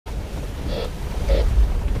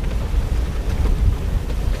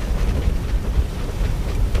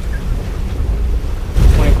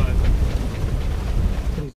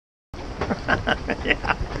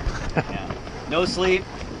No sleep.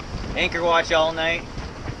 Anchor watch all night.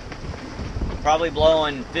 Probably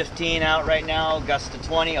blowing 15 out right now. Gust to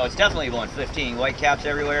 20. Oh, it's definitely blowing 15. White caps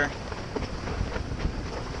everywhere.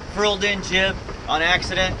 Furled in jib on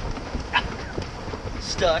accident.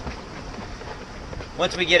 Stuck.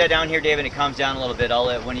 Once we get it down here, David, it calms down a little bit. I'll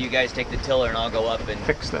let one of you guys take the tiller and I'll go up and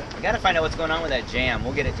fix that. I gotta find out what's going on with that jam.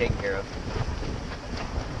 We'll get it taken care of.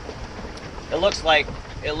 It looks like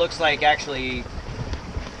actually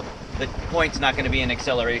the point's not going to be an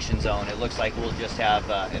acceleration zone. It looks like we'll just have.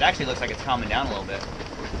 It actually looks like it's calming down a little bit.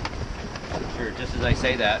 Sure, just as I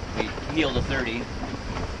say that, we heal to 30.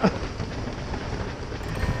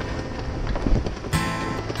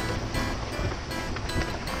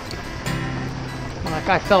 Well, that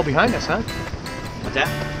guy fell behind us, huh? What's that?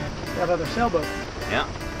 That other sailboat. Yeah.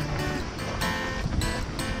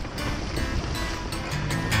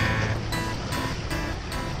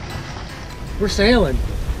 We're sailing.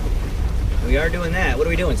 We are doing that. What are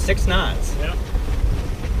we doing? 6 knots. Yeah.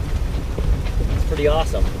 That's pretty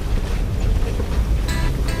awesome.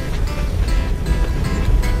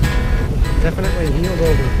 Definitely heeled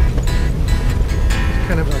over. It's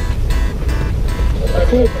kind of a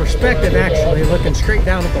cool perspective, actually, looking straight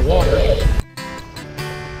down at the water.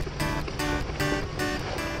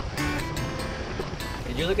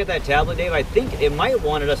 Did you look at that tablet, Dave? I think it might have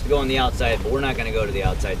wanted us to go on the outside, but we're not going to go to the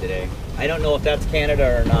outside today. I don't know if that's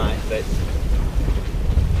Canada or not, but...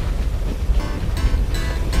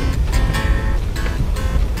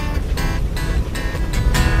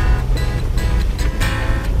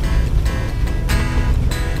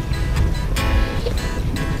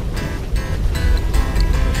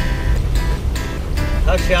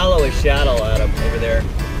 How shallow is Shadow, Adam, over there?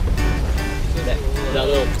 That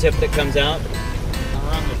little tip that comes out?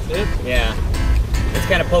 Around the tip? Yeah. It's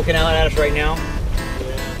kind of poking out at us right now. Yeah.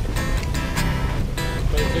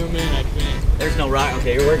 If I zoom in, I can't. There's no rock.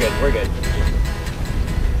 Okay, we're good. We're good.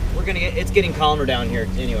 We're gonna get. It's getting calmer down here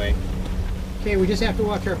anyway. Okay, we just have to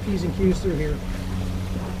watch our P's and Q's through here.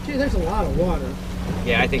 Gee, there's a lot of water.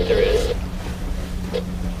 Yeah, I think there is.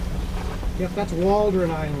 Yep, that's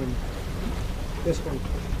Waldron Island. This one.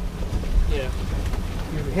 Yeah.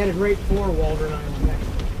 You're headed right for Waldron Island next.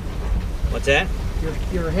 What's that?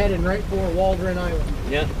 You're heading right for Waldron Island.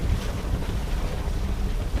 Yeah.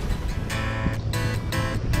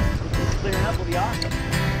 Clearing up will be awesome.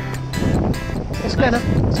 It's gonna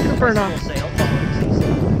burn off.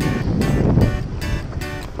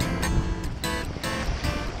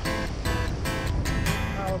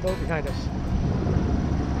 Oh, a boat behind us.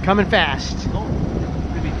 Coming fast. Oh,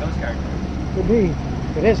 could be Coast Guard. Could be.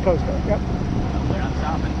 It is Coast Guard. Yep. No, they're not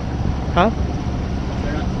stopping. Huh?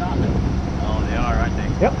 They're not stopping. Oh, they are, aren't they?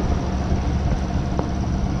 Yep.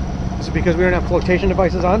 Is it because we don't have flotation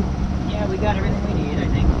devices on? Yeah, we got everything we need, I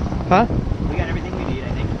think. Huh? We got everything we need, I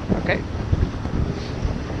think. Okay.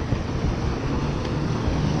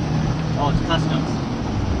 Oh, it's customs.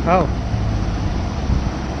 Oh.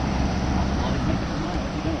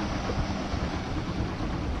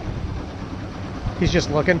 He's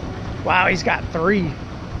just looking. Wow, he's got 3.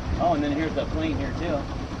 Oh, and then here's the plane here too.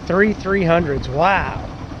 3 300s. Wow.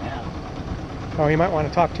 Yeah. Oh, he might want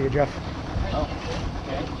to talk to you, Jeff. Oh,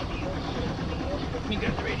 okay. Can you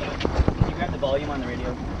grab the radio? Can you grab the volume on the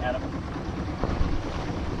radio, Adam?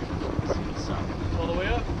 See some. All the way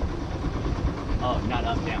up? Oh, not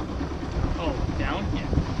up, down. Oh, down? Yeah.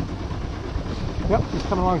 Yep, he's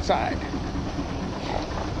coming alongside.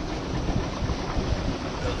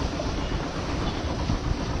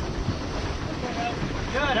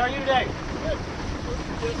 Good, how are you today? Good.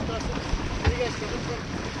 Where are you guys coming from?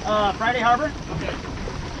 Friday Harbor? Okay.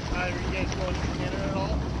 Are you guys going to Canada at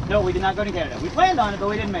all? No, we did not go to Canada. We planned on it, but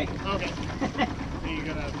we didn't make it. Okay. Are you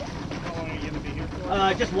gonna, how long are you gonna be here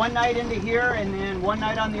for? Just one night into here, and then one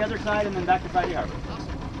night on the other side, and then back to Friday Harbor. Awesome.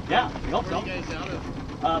 Yeah, we hope Where so. are you guys out of?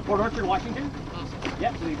 Port Orchard, Washington. Awesome.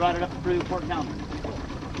 Yep, so we brought it up through Port Townsend.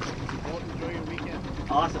 Well, enjoy your weekend.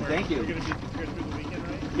 Awesome, thank you. You're gonna be here through the weekend,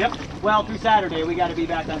 right? Yep, well, through Saturday. We got to be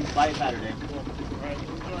back on by Saturday. Cool. All right,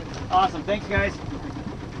 enjoy. Awesome, thanks guys.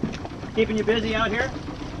 Keeping you busy out here?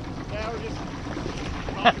 Yeah, we're just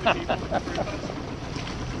talking to people. Pretty much.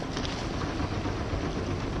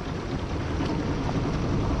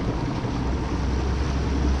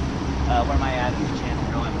 Where am I at? Who's channel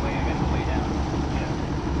going way? I gotta go way down. Yeah.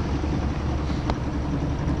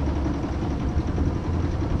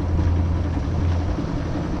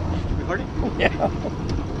 Recording? Yeah.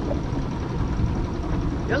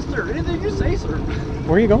 Yes, sir. Anything you say, sir.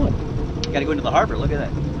 Where are you going? Gotta go into the harbor. Look at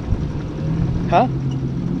that. Huh?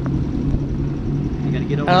 You gotta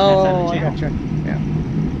get over to that side of Oh, the I channel. gotcha. Yeah.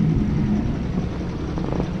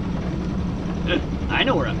 I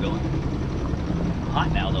know where I'm going.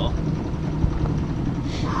 Hot now though.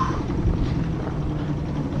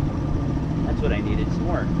 That's what I needed. Some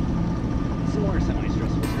more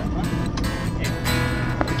semi-stressful stuff, huh? Okay.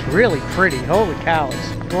 It's really pretty. Holy cow,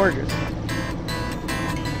 it's gorgeous.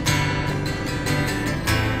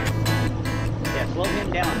 Yeah, slow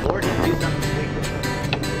him down. Lord, him do something sweet.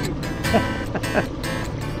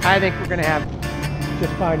 I think we're gonna have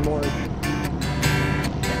just fine moorage.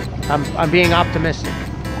 I'm being optimistic.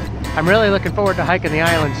 I'm really looking forward to hiking the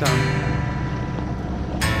island some.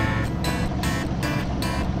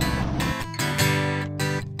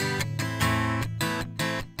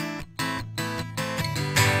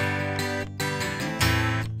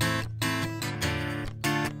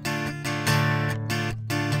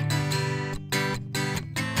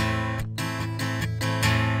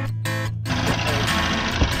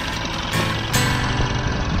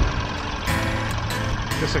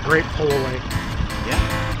 Just a great pull away. Yeah.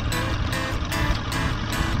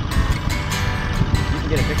 You can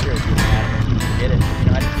get a picture of it if you want. You can get it. You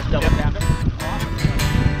know how to just double tap it. Awesome.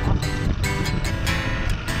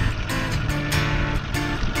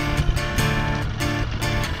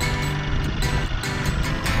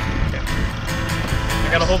 I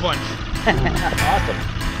got a whole bunch. Awesome.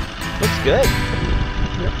 Looks good.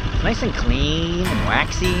 Yep. Nice and clean and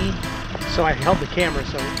waxy. So I held the camera,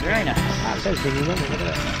 so Very nice. it says dinghy limit. Look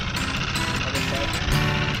at that.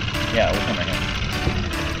 Yeah, we'll come right here.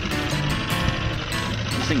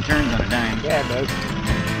 This thing turns on a dime. Yeah, it does.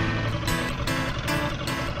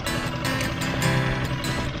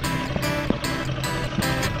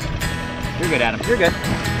 You're good, Adam. You're good.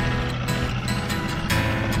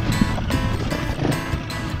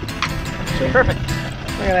 Perfect.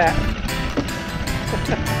 Look at that.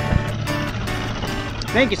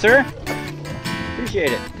 Thank you, sir.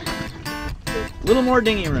 Appreciate it. A little more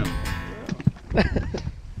dinghy room.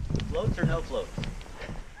 Floats or no floats?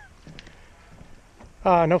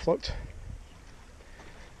 No floats.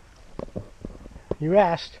 You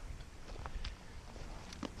asked.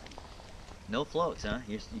 No floats, huh?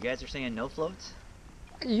 You guys are saying no floats?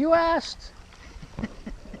 You asked.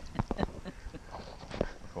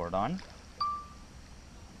 Record on. At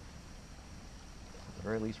the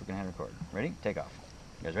very least, we're going to record. Ready? Take off.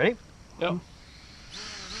 You guys ready? Yep.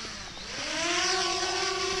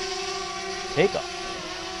 Take off.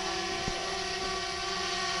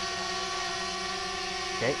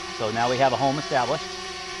 Okay, so now we have a home established.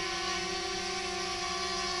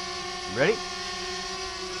 Ready?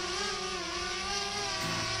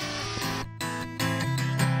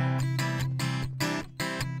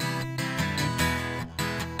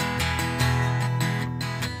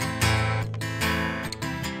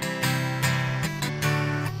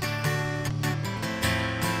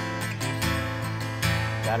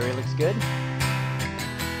 Battery looks good.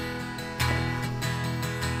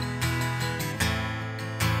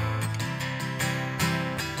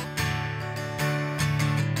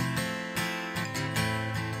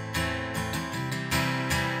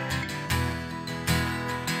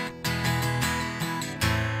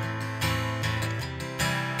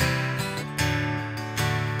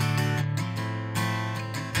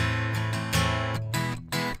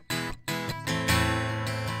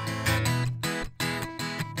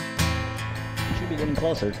 Should be getting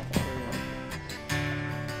closer.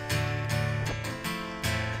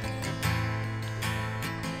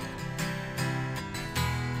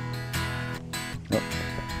 Oh.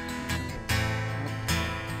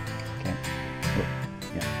 Okay. Oh.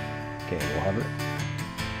 Yeah. Okay, we'll hover.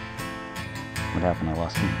 What happened? I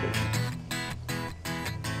lost communication.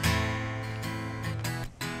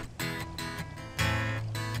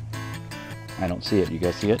 I don't see it. You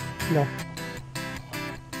guys see it? No.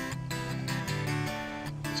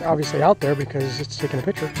 It's obviously out there because it's taking a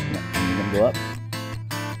picture. Yeah. And you're gonna go up.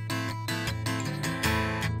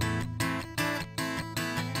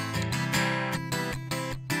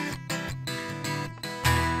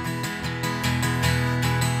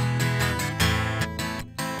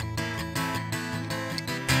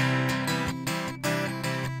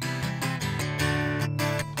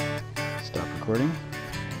 Stop recording.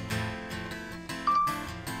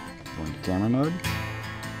 Go into camera mode.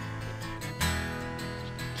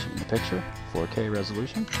 Shooting the picture. 4K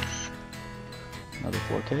resolution. Another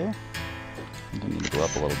 4K. You do need to go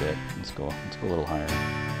up a little bit. Let's go a little higher.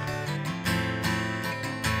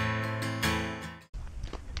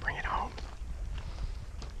 Bring it home.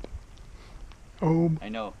 Home. I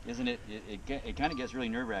know, isn't it? It kind of gets really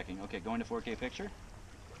nerve-wracking. Okay, go into 4K picture.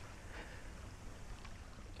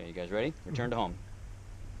 Okay, you guys ready? Return to home.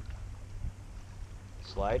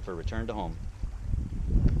 Slide for return to home.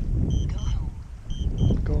 Go home.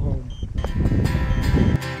 go home.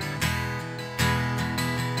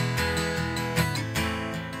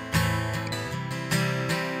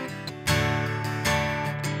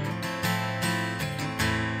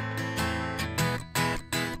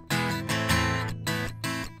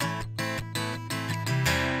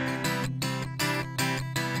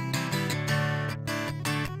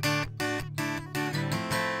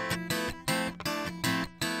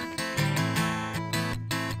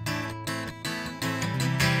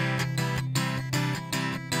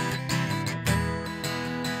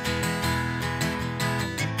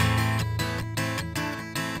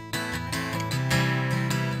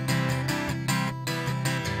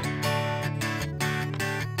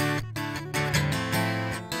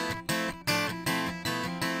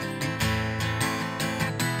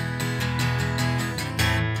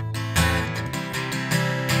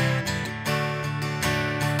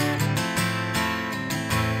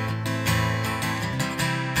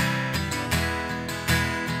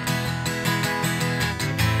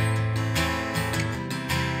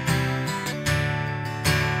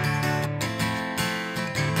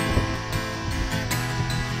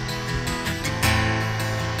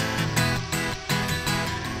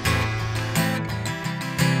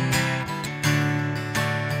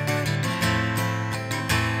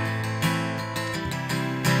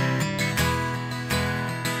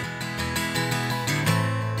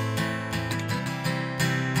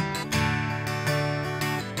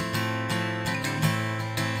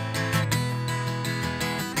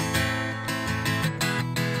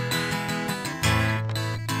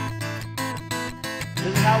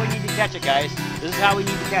 This is how we need to catch it, guys. This is how we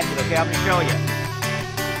need to catch it, okay? I'm gonna show you.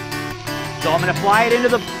 So I'm gonna fly it into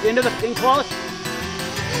the thing close.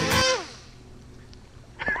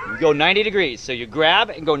 You go 90 degrees. So you grab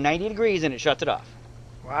and go 90 degrees and it shuts it off.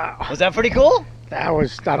 Wow. Was that pretty cool? That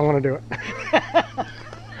was, I don't want to do it.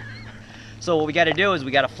 So what we gotta do is we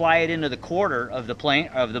gotta fly it into the quarter of the plane,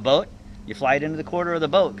 of the boat. You fly it into the quarter of the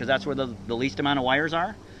boat because that's where the least amount of wires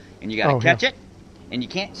are. And you gotta catch it. And you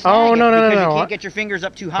can't snag it because you can't get your fingers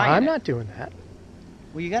up too high. I'm not doing that.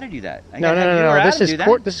 Well, you got to do that. No. This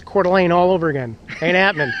is Coeur d'Alene all over again. Ain't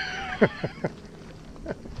happening.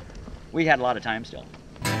 We had a lot of time still.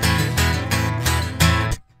 The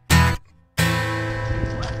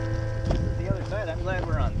other side. I'm glad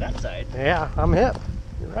we're on that side. Yeah, I'm hip.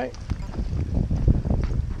 You're right.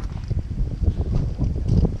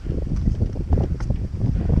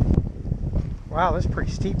 Wow, this is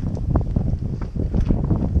pretty steep.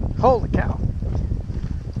 Holy cow.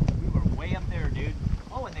 We were way up there, dude.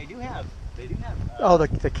 Oh, and they do have. Oh,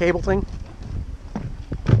 the cable thing?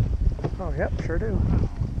 Oh, yep, sure do.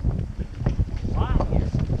 Wow.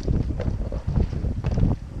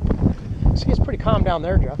 See, it's pretty calm down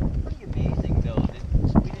there, Jeff. Pretty amazing, though.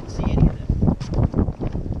 We didn't see any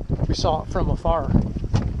of this. We saw it from afar.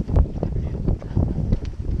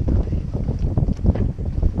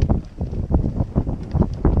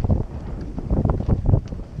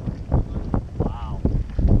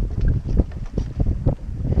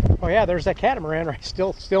 Oh yeah, there's that catamaran right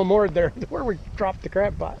still moored there where we dropped the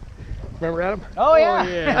crab pot. Remember, Adam? Oh yeah. Oh,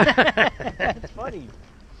 yeah. That's funny.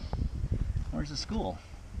 Where's the school?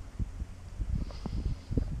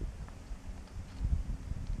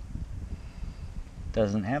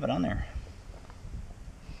 Doesn't have it on there.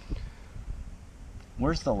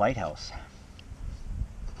 Where's the lighthouse?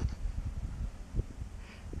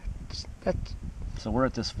 That's So we're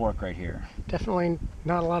at this fork right here. definitely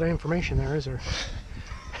not a lot of information there, is there?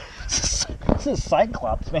 This is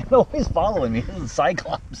Cyclops, man. Always following me. This is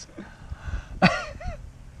Cyclops.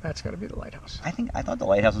 That's got to be the lighthouse. I thought the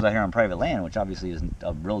lighthouse was out here on private land, which obviously isn't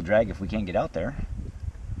a real drag if we can't get out there.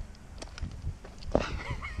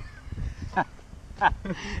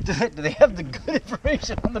 Do they have the good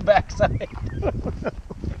information on the backside?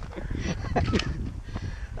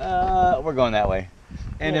 We're going that way.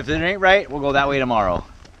 And if it ain't right, we'll go that way tomorrow.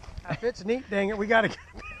 If it's neat, dang it, we got to get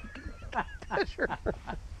a picture.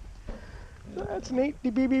 That's neat.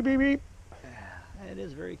 Beep, beep, beep, beep, beep. It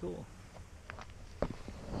is very cool.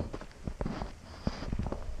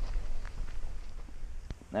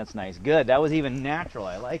 That's nice. Good. That was even natural.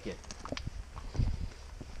 I like it.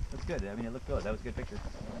 That's good. I mean, it looked good. That was a good picture.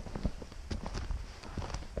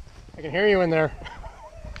 I can hear you in there.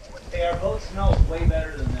 Hey, our boat smells way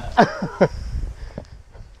better than that.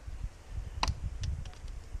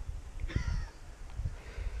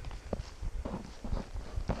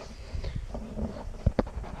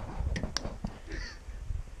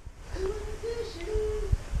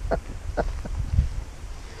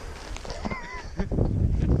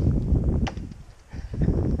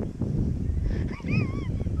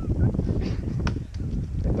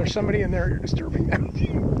 there's somebody in there, you're disturbing them.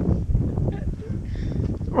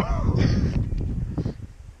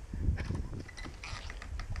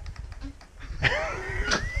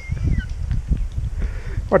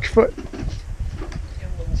 Watch your foot.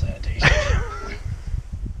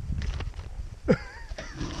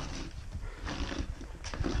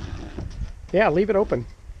 Yeah, leave it open.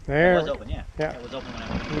 There. It was open, yeah. Yeah. It was open when I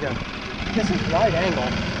went. You go. This is wide angle,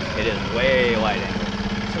 It is way wide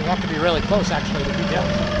angle. so you have to be really close actually to keep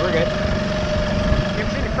going. We're good. You ever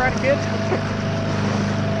seen the Karate Kids?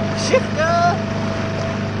 Shifter!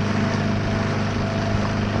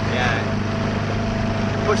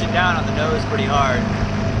 Yeah. Pushing down on the nose pretty hard.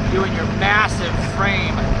 Doing your massive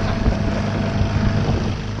frame.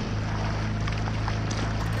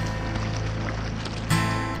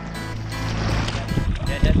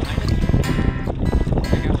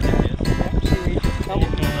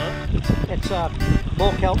 It's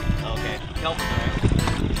bull kelp. Okay. Kelp is alright.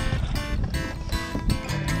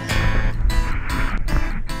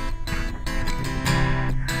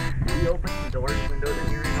 We opened the doors and windows in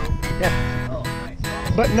here, you know? Yeah. Oh,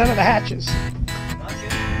 nice. But none of the hatches.